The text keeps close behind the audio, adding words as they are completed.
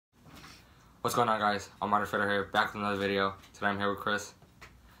What's going on, guys? I'm Martin Fritter here, back with another video. Today I'm here with Chris,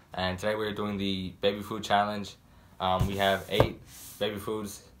 and today we're doing the baby food challenge. We have 8 baby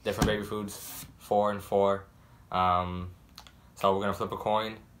foods, different baby foods, 4 and 4. So we're gonna flip a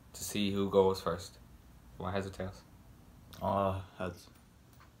coin to see who goes first. You want heads or tails? Heads.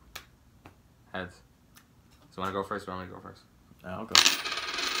 Heads. So you wanna go first or want me to go first? Yeah, I'll go.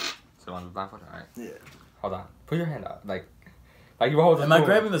 So you want to be blindfolded? Alright. Yeah. Hold on. Put your hand out. Like you hold the Am spoon. I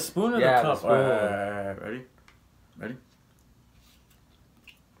grabbing the spoon or Yeah, the cup? the spoon. Alright. Ready? Ready?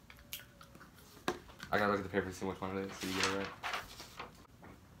 I gotta look at the paper to see which one it is so you get it right.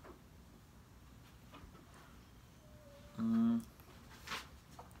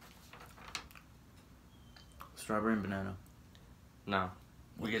 Strawberry and banana. No.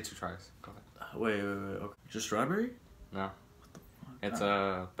 We get 2 tries. Go ahead. Wait. Okay. Just strawberry? No. It's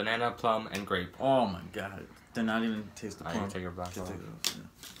banana, plum, and grape. Oh my god. Did not even taste the I plum. can take your blindfold. Take it off,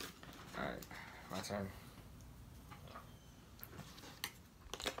 yeah. Alright, my turn.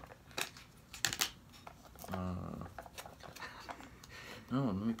 No,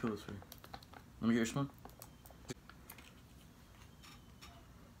 let me peel this for you. Let me get your spoon.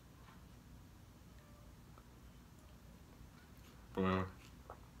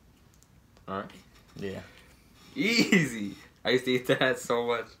 Alright. Yeah. Easy! I used to eat that so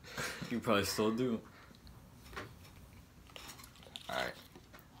much. You probably still do. Alright.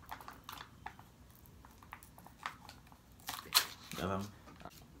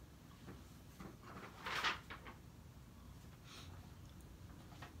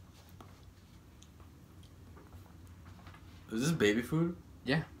 Is this baby food?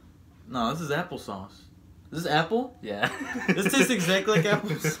 Yeah. No, this is applesauce. Is this apple? Yeah. This tastes exactly like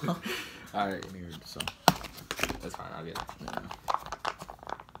applesauce. Alright. Weird, so. That's fine, I'll get it. Yeah.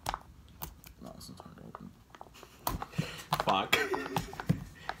 No, this one's hard to open. Fuck.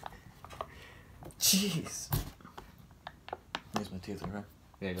 Jeez. Use my teeth, okay?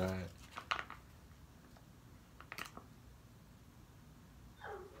 Yeah, go ahead.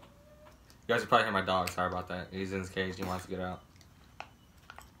 You guys are probably hear my dog, sorry about that. He's in his cage, he wants to get out.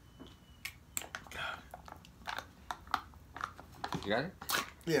 You got it?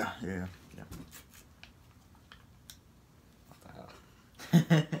 Yeah. What the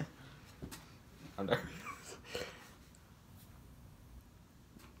hell? I'm nervous.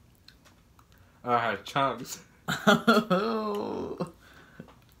 Chunks.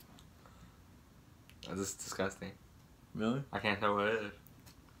 This is disgusting. Really? I can't tell what it is.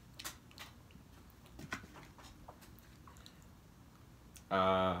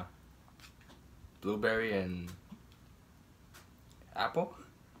 Blueberry and apple?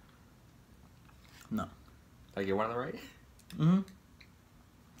 No. Did I get one of the right? Mm-hmm.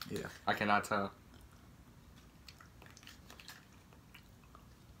 Yeah. I cannot tell.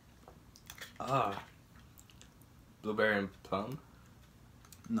 Blueberry and plum?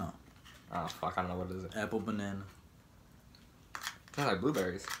 No. Oh fuck, I don't know what it is. Apple, banana. Tastes like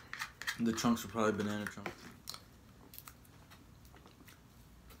blueberries. The chunks are probably banana chunks.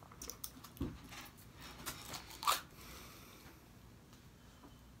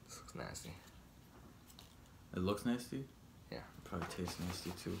 This looks nasty. It looks nasty? Yeah. It probably tastes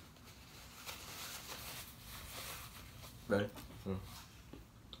nasty too. Ready?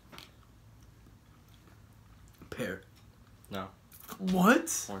 Pear. No.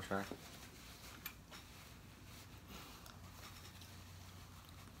 What? One try.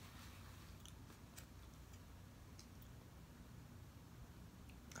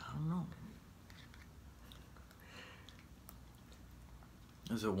 I don't know.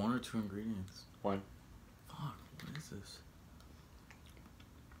 Is it 1 or 2 ingredients? 1. Fuck, what is this?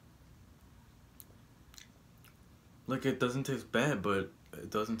 Like, it doesn't taste bad, but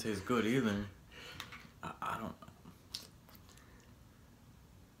it doesn't taste good either. I don't...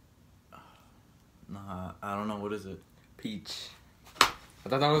 Nah, I don't know. What is it? Peach. I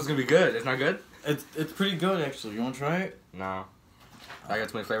thought that was gonna be good. It's not good? It's pretty good, actually. You want to try it? No. I got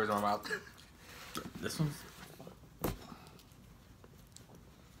too many flavors in my mouth. This one's...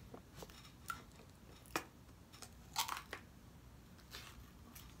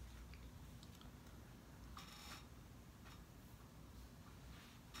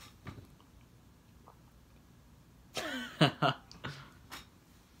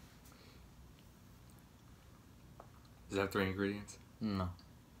 Does it have 3 ingredients? No.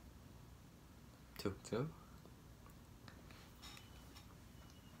 2. 2?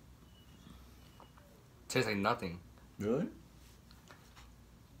 Tastes like nothing. Really?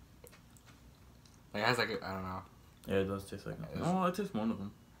 Like, it has like, I don't know. Yeah, it does taste like it. Oh, I taste one of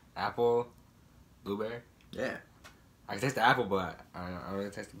them. Apple, blueberry. Yeah. I can taste the apple, but I don't really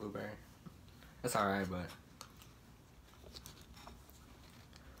taste the blueberry. It's alright, but.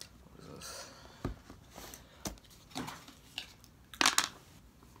 What is this?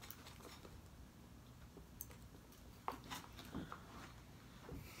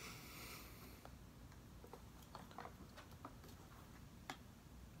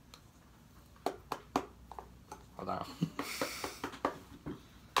 Hold on.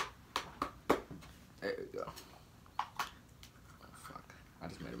 There we go. Oh, fuck. I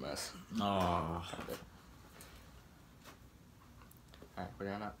just made a mess. Oh. Alright, put it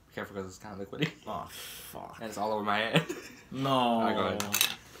on up. Be careful because it's kind of liquidy. Oh, fuck. And it's all over my hand. No. Alright, go ahead.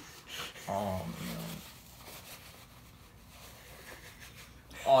 Oh, man.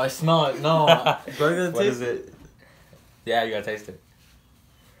 Oh, I smell it. No. Do I gotta What taste is it? Yeah, you gotta taste it.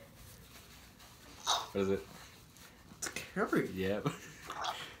 What is it? It's curry. Yep.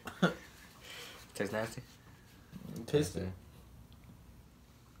 Tastes nasty? Taste it.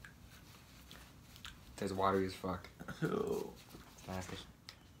 Tastes watery as fuck. Ew. It's nasty.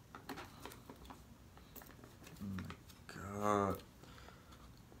 God.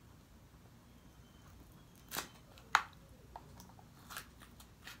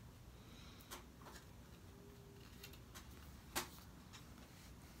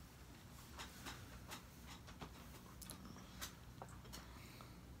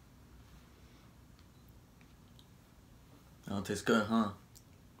 Oh, it tastes good, huh?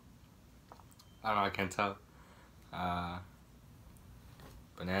 I don't know, I can't tell.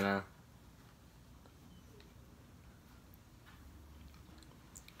 Banana.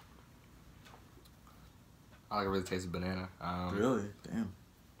 I like a really tasty banana. Really? Damn.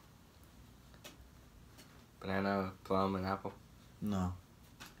 Banana, plum, and apple. No.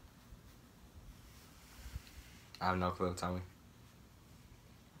 I have no clue, tell me.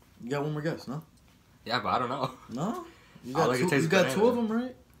 You got one more guess, no? Yeah, but I don't know. No? You All got, I can two, taste you got banana. two of them,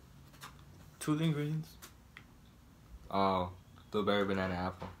 right? Two of the ingredients? Oh, blueberry, banana,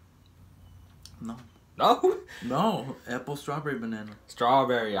 apple. No. No? No. Apple, strawberry, banana.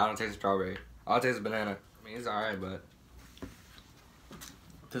 Strawberry. I don't taste strawberry. I'll taste banana. I mean, it's alright, but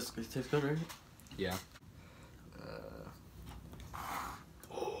It tastes good, right? yeah.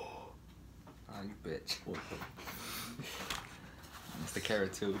 Oh, you bitch. It's the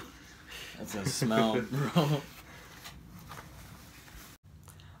carrot too. That's a smell, bro.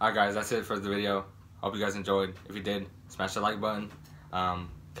 Alright guys, that's it for the video. Hope you guys enjoyed. If you did, smash the like button.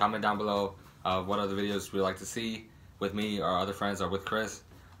 Comment down below what other videos you'd like to see with me or other friends or with Chris.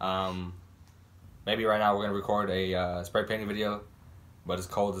 Maybe right now we're going to record a spray painting video, but it's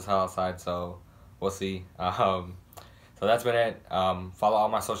cold as hell outside, so we'll see. So that's been it. Follow all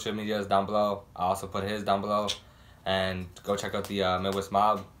my social medias down below. I'll also put his down below. And go check out the Midwest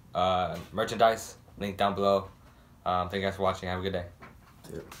Mob merchandise. Link down below. Thank you guys for watching. Have a good day.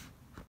 Yeah.